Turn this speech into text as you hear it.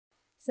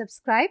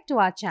Subscribe to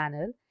our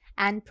channel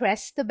and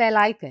press the bell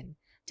icon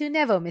to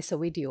never miss a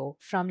video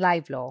from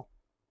LiveLaw.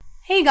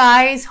 Hey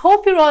guys,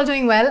 hope you're all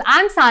doing well.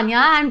 I'm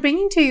Sanya and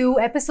bringing to you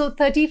episode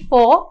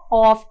 34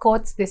 of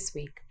Courts This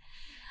Week.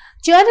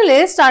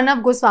 Journalist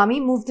Arnab Goswami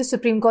moved the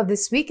Supreme Court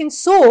this week and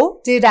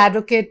so did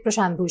Advocate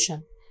Prashant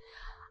Bhushan.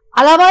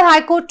 Allahabad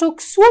High Court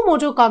took suo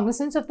motu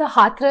cognizance of the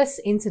Hathras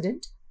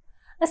incident.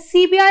 A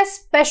CBI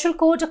special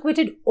court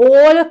acquitted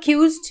all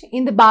accused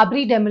in the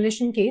Babri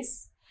demolition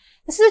case.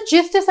 This is a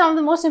gist of some of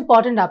the most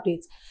important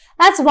updates.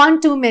 That's one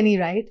too many,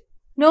 right?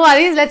 No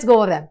worries, let's go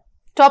over them.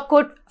 Top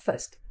court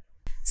first.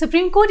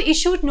 Supreme Court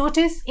issued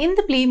notice in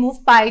the plea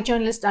moved by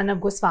journalist Arnab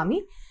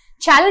Goswami,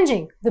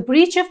 challenging the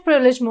breach of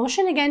privilege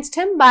motion against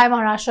him by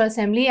Maharashtra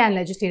Assembly and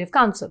Legislative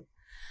Council.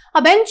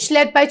 A bench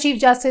led by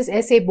Chief Justice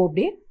S.A.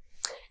 Bobde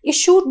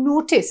issued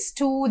notice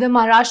to the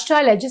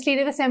Maharashtra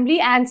Legislative Assembly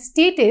and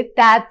stated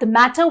that the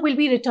matter will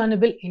be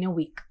returnable in a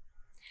week.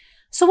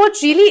 So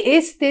what really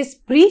is this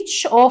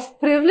breach of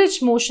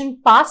privilege motion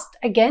passed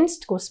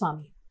against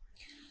Goswami?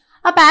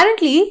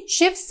 Apparently,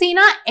 Shiv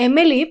Sena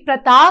MLA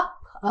Pratap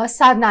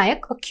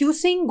Sarnaik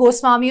accusing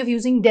Goswami of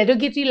using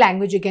derogatory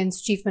language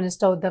against Chief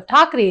Minister Uddhav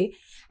Thackeray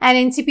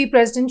and NCP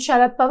President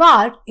Sharad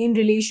Pawar in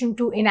relation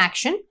to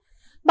inaction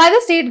by the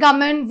state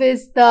government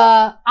with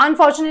the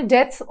unfortunate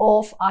death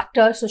of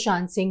actor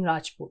Sushant Singh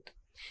Rajput.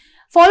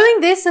 Following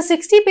this, a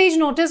 60-page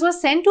notice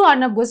was sent to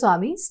Arnab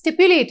Goswami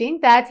stipulating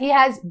that he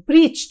has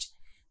breached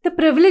the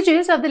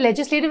privileges of the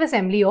Legislative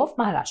Assembly of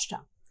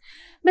Maharashtra.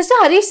 Mr.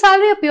 Harish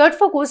Salve appeared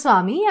for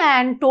Goswami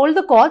and told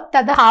the court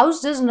that the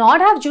House does not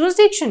have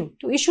jurisdiction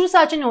to issue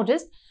such a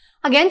notice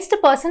against a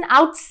person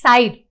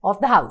outside of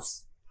the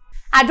House.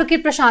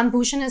 Advocate Prashant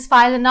Bhushan has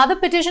filed another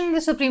petition in the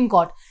Supreme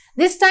Court,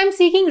 this time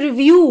seeking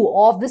review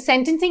of the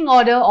sentencing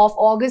order of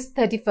August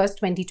 31st,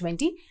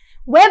 2020,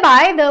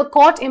 whereby the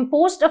court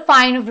imposed a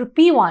fine of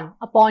 ₹1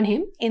 upon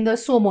him in the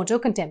suo motu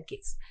contempt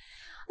case.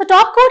 The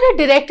top court had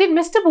directed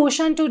Mr.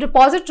 Bhushan to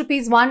deposit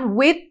 ₹1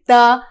 with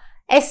the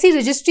SC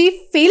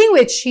registry, failing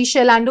which he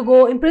shall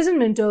undergo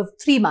imprisonment of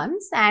 3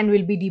 months and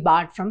will be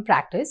debarred from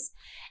practice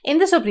in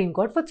the Supreme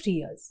Court for 3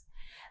 years.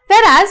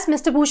 Whereas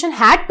Mr. Bhushan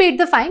had paid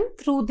the fine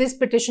through this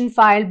petition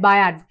filed by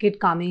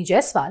Advocate Kamini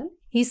Jaiswal,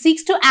 he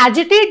seeks to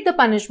agitate the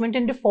punishment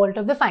in default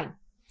of the fine.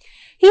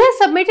 He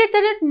has submitted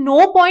that at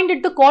no point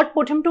did the court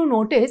put him to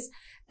notice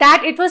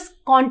that it was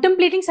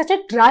contemplating such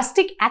a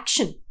drastic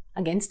action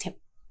against him.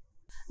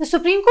 The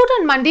Supreme Court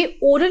on Monday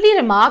orally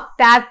remarked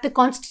that the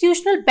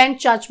constitutional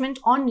bench judgment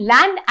on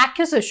land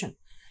acquisition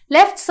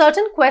left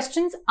certain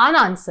questions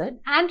unanswered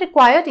and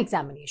required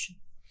examination.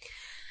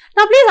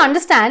 Now please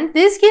understand,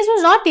 this case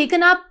was not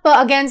taken up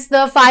against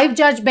the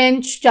 5-judge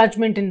bench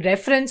judgment in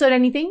reference or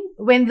anything.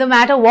 When the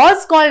matter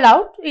was called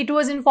out, it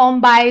was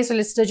informed by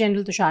Solicitor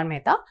General Tushar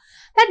Mehta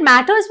that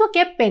matters were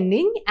kept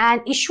pending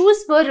and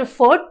issues were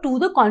referred to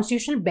the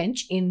constitutional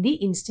bench in the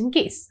instant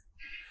case.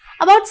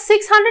 About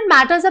 600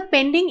 matters are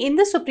pending in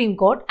the Supreme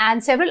Court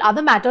and several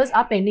other matters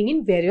are pending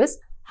in various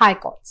high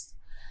courts.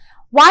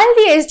 While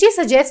the SG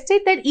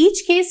suggested that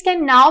each case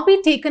can now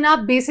be taken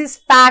up basis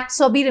facts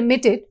or be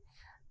remitted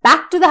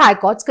back to the high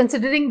courts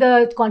considering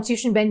the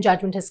constitutional bench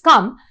judgment has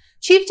come,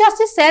 Chief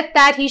Justice said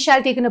that he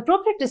shall take an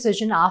appropriate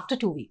decision after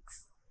 2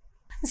 weeks.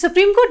 The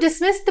Supreme Court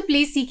dismissed the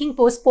plea seeking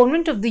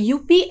postponement of the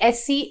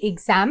UPSC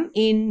exam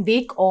in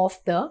wake of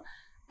the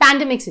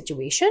pandemic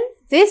situation.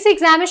 This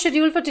exam is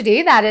scheduled for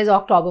today, that is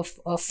October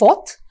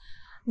 4th.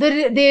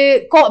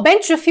 The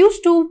bench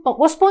refused to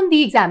postpone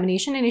the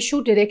examination and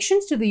issued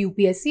directions to the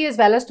UPSC as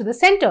well as to the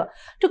centre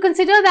to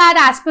consider that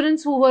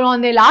aspirants who were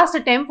on their last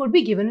attempt would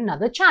be given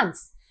another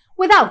chance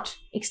without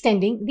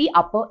extending the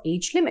upper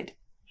age limit.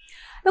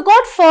 The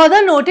court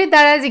further noted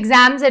that as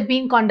exams had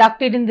been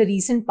conducted in the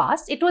recent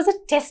past, it was a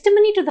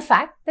testimony to the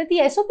fact that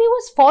the SOP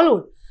was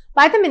followed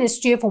by the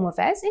Ministry of Home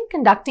Affairs in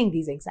conducting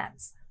these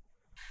exams.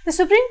 The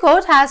Supreme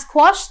Court has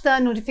quashed the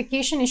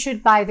notification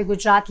issued by the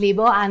Gujarat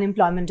Labour and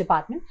Employment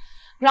Department,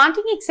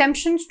 granting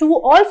exemptions to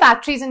all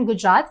factories in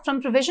Gujarat from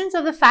provisions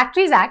of the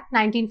Factories Act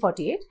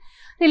 1948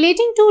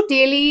 relating to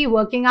daily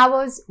working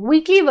hours,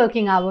 weekly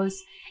working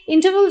hours,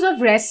 intervals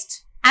of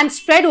rest and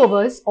spread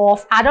overs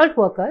of adult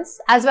workers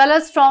as well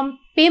as from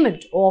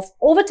payment of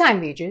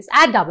overtime wages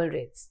at double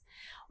rates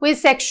with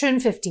Section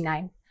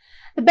 59.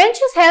 The bench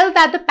has held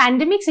that the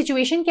pandemic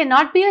situation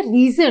cannot be a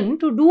reason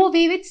to do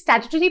away with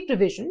statutory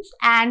provisions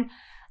and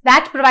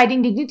that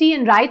providing dignity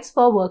and rights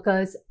for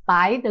workers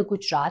by the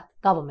Gujarat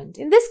government.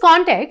 In this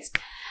context,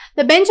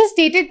 the bench has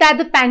stated that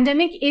the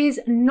pandemic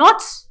is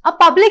not a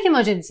public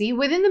emergency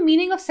within the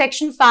meaning of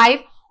Section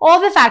 5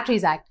 of the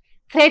Factories Act,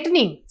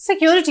 threatening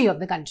security of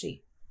the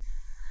country.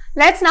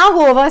 Let's now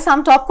go over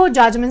some top court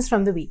judgments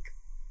from the week.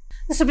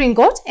 The Supreme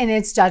Court, in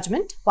its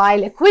judgment,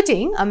 while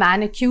acquitting a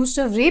man accused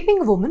of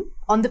raping a woman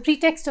on the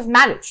pretext of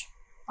marriage,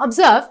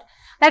 observed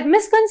that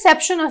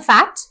misconception of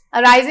fact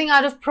arising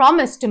out of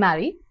promise to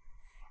marry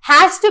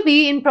has to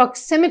be in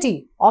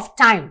proximity of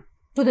time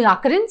to the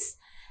occurrence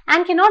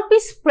and cannot be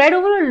spread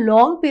over a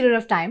long period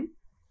of time,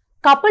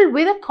 coupled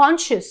with a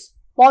conscious,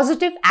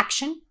 positive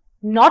action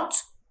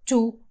not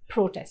to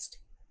protest.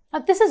 Now,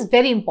 this is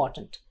very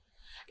important.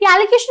 The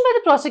allegation by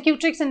the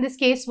prosecutrix in this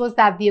case was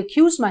that the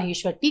accused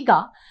Maheshwar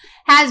Tiga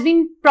has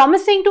been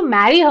promising to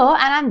marry her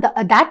and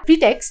on that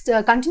pretext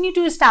continue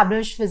to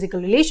establish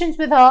physical relations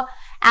with her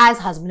as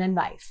husband and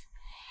wife.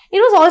 It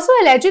was also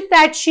alleged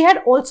that she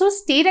had also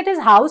stayed at his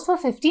house for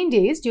 15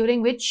 days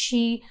during which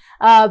he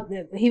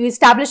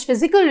established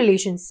physical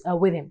relations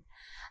with him.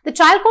 The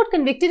trial court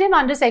convicted him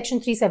under section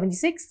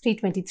 376,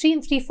 323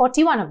 and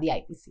 341 of the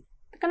IPC.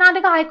 The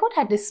Karnataka High Court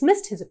had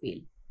dismissed his appeal.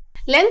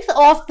 Length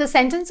of the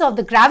sentence of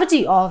the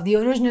gravity of the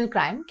original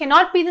crime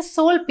cannot be the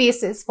sole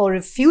basis for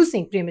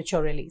refusing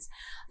premature release,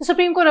 the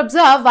Supreme Court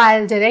observed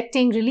while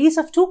directing release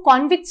of 2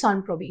 convicts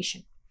on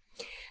probation.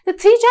 The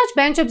 3-judge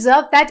bench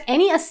observed that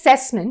any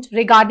assessment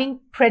regarding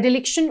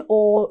predilection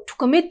or to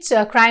commit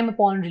a crime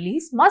upon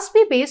release must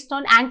be based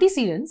on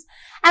antecedents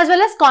as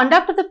well as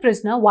conduct of the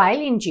prisoner while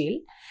in jail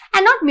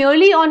and not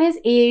merely on his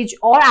age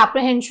or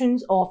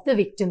apprehensions of the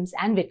victims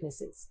and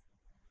witnesses.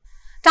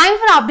 Time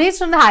for updates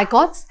from the High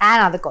Courts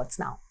and other courts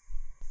now.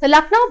 The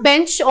Lucknow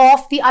bench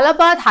of the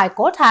Allahabad High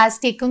Court has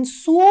taken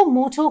suo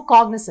motu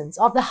cognizance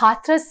of the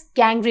Hathras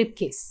gang rape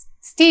case,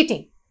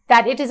 stating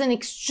that it is an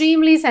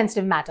extremely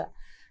sensitive matter,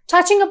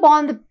 touching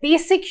upon the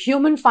basic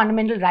human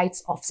fundamental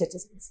rights of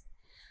citizens.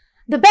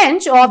 The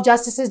bench of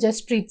Justices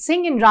Jaspreet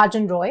Singh and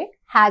Rajan Roy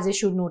has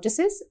issued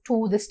notices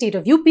to the state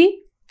of UP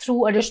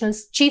through Additional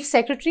Chief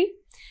Secretary,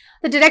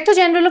 the Director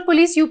General of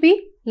Police UP,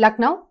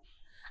 Lucknow,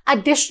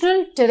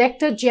 Additional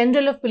Director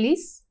General of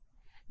Police,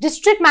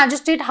 District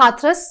Magistrate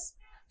Hathras,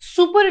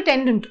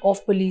 Superintendent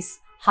of Police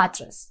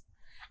Hathras,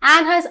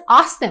 and has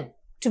asked them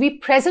to be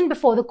present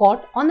before the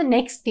court on the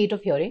next date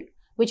of hearing,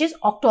 which is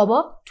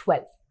October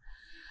 12th.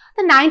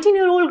 The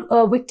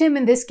 19-year-old victim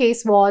in this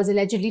case was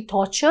allegedly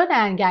tortured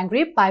and gang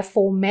raped by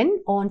 4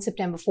 men on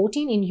September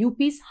 14 in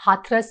UP's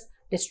Hathras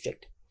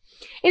district.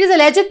 It is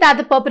alleged that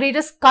the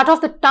perpetrators cut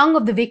off the tongue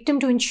of the victim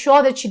to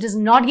ensure that she does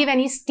not give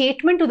any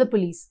statement to the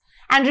police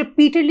and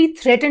repeatedly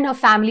threatened her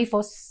family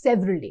for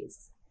several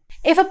days.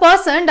 If a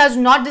person does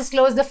not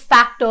disclose the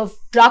fact of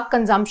drug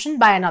consumption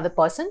by another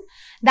person,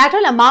 that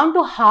will amount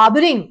to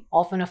harboring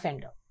of an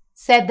offender,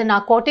 said the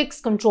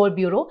Narcotics Control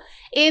Bureau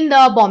in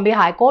the Bombay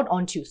High Court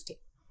on Tuesday.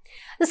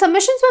 The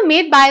submissions were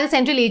made by the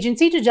central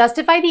agency to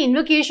justify the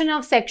invocation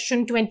of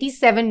Section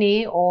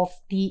 27A of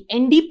the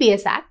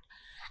NDPS Act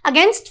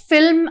against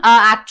film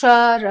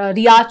actor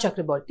Riya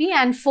Chakraborty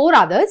and 4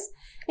 others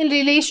in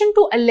relation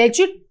to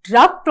alleged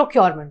drug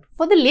procurement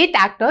for the late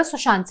actor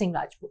Sushant Singh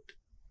Rajput.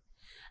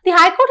 The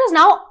High Court has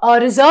now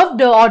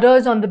reserved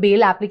orders on the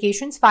bail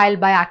applications filed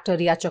by actor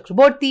Riya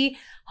Chakraborty,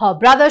 her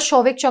brother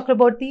Shouvik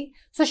Chakraborty,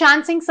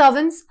 Sushant Singh's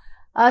servants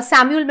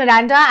Samuel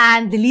Miranda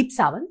and Dilip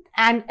Sawant,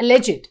 and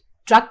alleged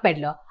drug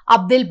peddler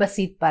Abdul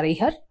Basit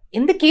Parihar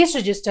in the case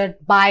registered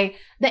by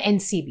the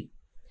NCB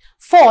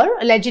for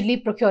allegedly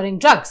procuring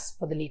drugs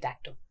for the late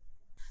actor.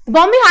 The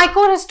Bombay High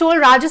Court has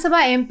told Rajya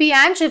Sabha MP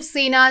and Shiv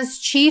Sena's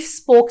chief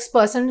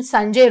spokesperson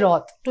Sanjay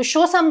Raut to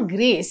show some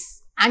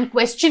grace and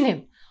question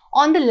him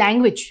on the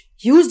language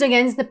used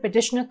against the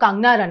petitioner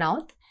Kangana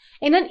Ranaut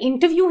in an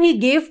interview he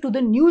gave to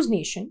the News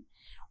Nation,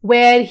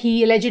 where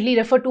he allegedly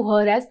referred to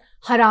her as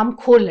Haram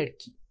Khor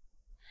Ladki.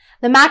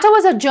 The matter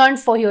was adjourned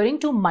for hearing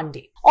to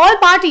Monday. All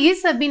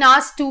parties have been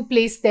asked to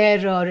place their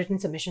written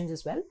submissions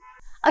as well.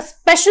 A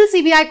special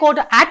CBI court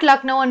at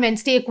Lucknow on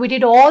Wednesday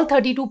acquitted all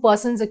 32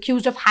 persons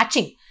accused of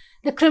hatching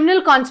the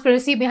criminal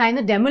conspiracy behind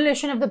the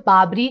demolition of the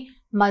Babri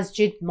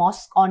Masjid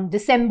Mosque on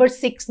December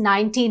 6,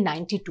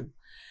 1992.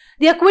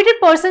 The acquitted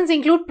persons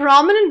include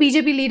prominent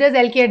BJP leaders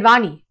L.K.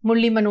 Advani,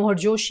 Murli Manohar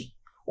Joshi,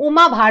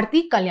 Uma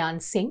Bharti,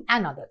 Kalyan Singh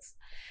and others.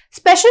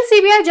 Special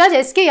CBI Judge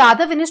S.K.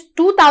 Yadav in his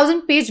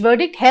 2,000-page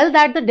verdict held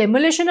that the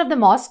demolition of the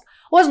mosque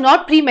was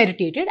not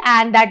premeditated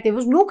and that there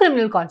was no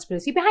criminal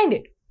conspiracy behind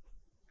it.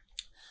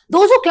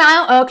 Those who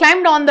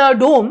climbed on the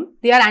dome,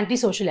 they are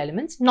anti-social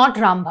elements, not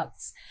Ram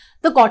Bhakts,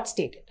 the court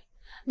stated.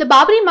 The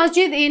Babri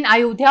Masjid in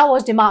Ayodhya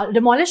was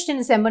demolished in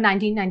December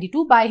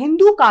 1992 by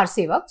Hindu car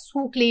sevaks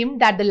who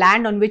claimed that the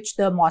land on which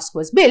the mosque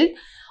was built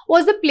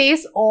was the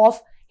place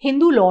of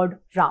Hindu Lord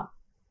Ram.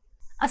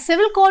 A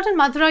civil court in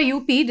Mathura,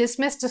 UP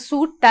dismissed a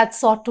suit that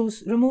sought to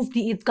remove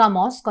the Idgah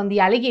Mosque on the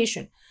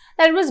allegation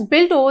that it was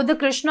built over the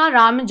Krishna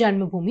Ram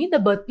Janmabhoomi, the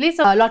birthplace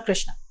of Lord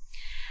Krishna.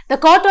 The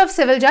Court of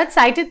Civil Judge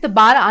cited the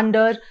bar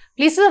under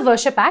Places of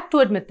Worship Act to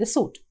admit the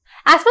suit.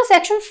 As per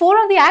Section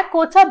 4 of the Act,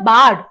 courts are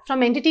barred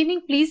from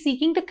entertaining pleas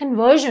seeking the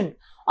conversion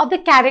of the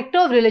character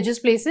of religious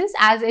places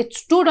as it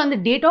stood on the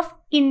date of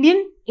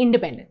Indian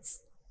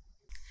independence.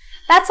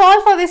 That's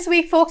all for this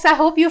week, folks. I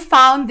hope you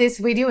found this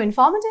video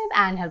informative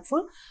and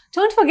helpful.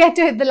 Don't forget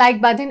to hit the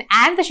like button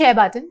and the share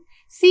button.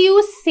 See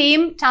you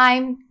same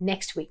time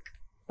next week.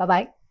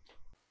 Bye-bye.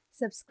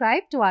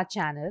 Subscribe to our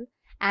channel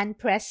and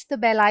press the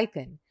bell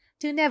icon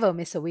to never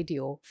miss a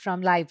video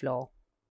from LiveLaw.